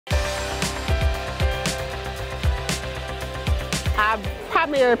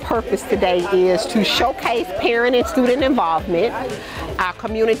primary purpose today is to showcase parent and student involvement, our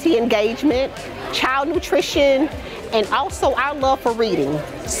community engagement, child nutrition, and also our love for reading.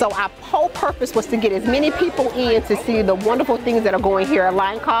 So our whole purpose was to get as many people in to see the wonderful things that are going here at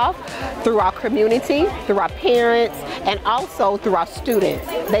Leinkauf through our community, through our parents, and also through our students.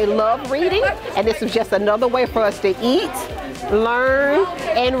 They love reading, and this is just another way for us to eat, learn,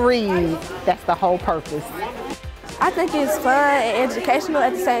 and read. That's the whole purpose. I think it's fun and educational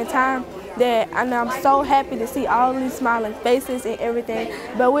at the same time. And I'm so happy to see all these smiling faces and everything.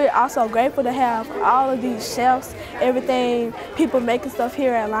 But we're also grateful to have all of these chefs, everything, people making stuff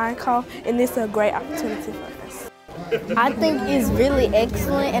here at Leinkauf, and it's a great opportunity for us. I think it's really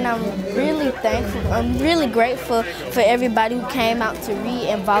excellent, and I'm really thankful. I'm really grateful for everybody who came out to read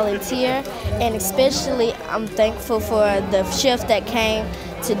and volunteer, and especially I'm thankful for the chefs that came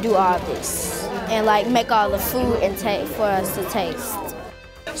to do all this and like make all the food and take for us to taste.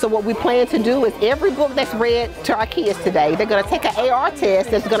 So what we plan to do is every book that's read to our kids today, they're going to take an AR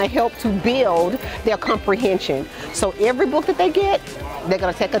test that's going to help to build their comprehension. So every book that they get, they're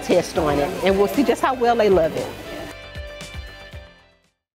going to take a test on it, and we'll see just how well they love it.